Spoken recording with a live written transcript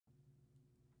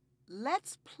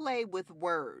Let's play with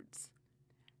words.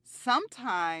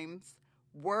 Sometimes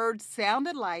words sound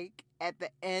alike at the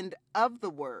end of the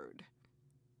word.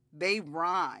 They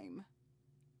rhyme.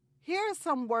 Here are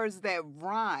some words that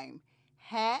rhyme: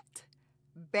 hat,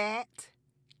 bat,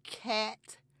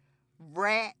 cat,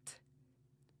 rat.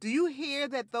 Do you hear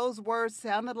that those words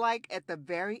sound alike at the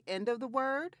very end of the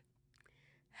word?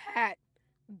 Hat,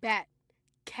 bat,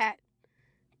 cat.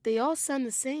 They all sound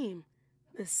the same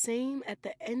at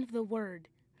the end of the word.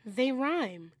 They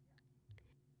rhyme.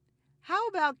 How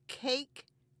about cake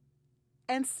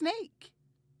and snake?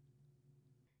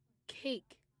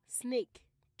 Cake, snake,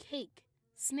 cake,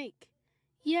 snake.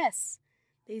 Yes,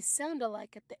 they sound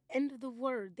alike at the end of the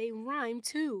word. They rhyme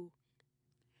too.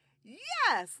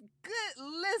 Yes, good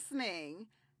listening.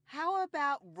 How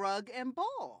about rug and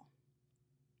ball?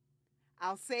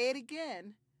 I'll say it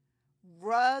again.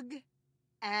 Rug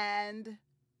and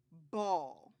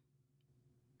ball.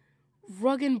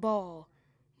 Rug and ball,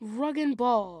 rug and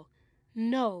ball.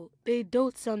 No, they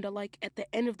don't sound alike at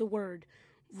the end of the word.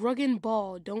 Rug and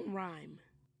ball don't rhyme.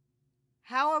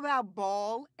 How about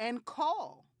ball and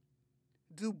call?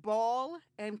 Do ball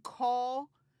and call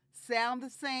sound the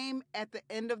same at the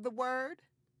end of the word?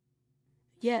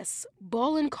 Yes,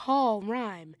 ball and call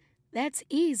rhyme. That's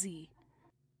easy.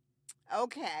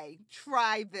 Okay,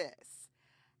 try this.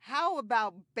 How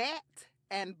about bat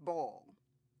and ball?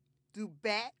 Do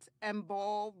bat and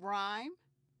ball rhyme?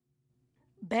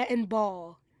 Bat and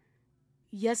ball.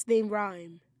 Yes, they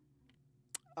rhyme.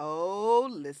 Oh,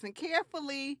 listen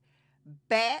carefully.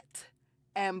 Bat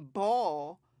and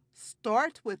ball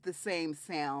start with the same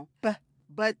sound,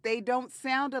 but they don't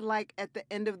sound alike at the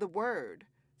end of the word,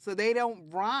 so they don't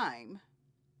rhyme.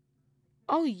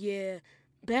 Oh yeah,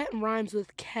 bat rhymes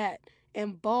with cat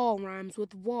and ball rhymes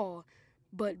with wall,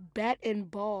 but bat and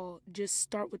ball just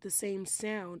start with the same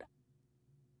sound.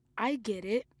 I get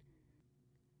it.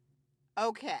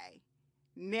 Okay,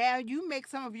 now you make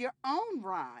some of your own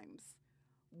rhymes.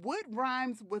 What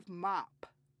rhymes with mop?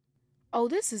 Oh,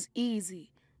 this is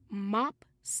easy. Mop,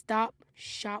 stop,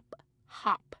 shop,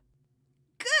 hop.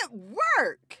 Good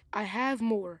work! I have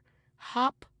more.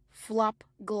 Hop, flop,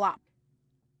 glop.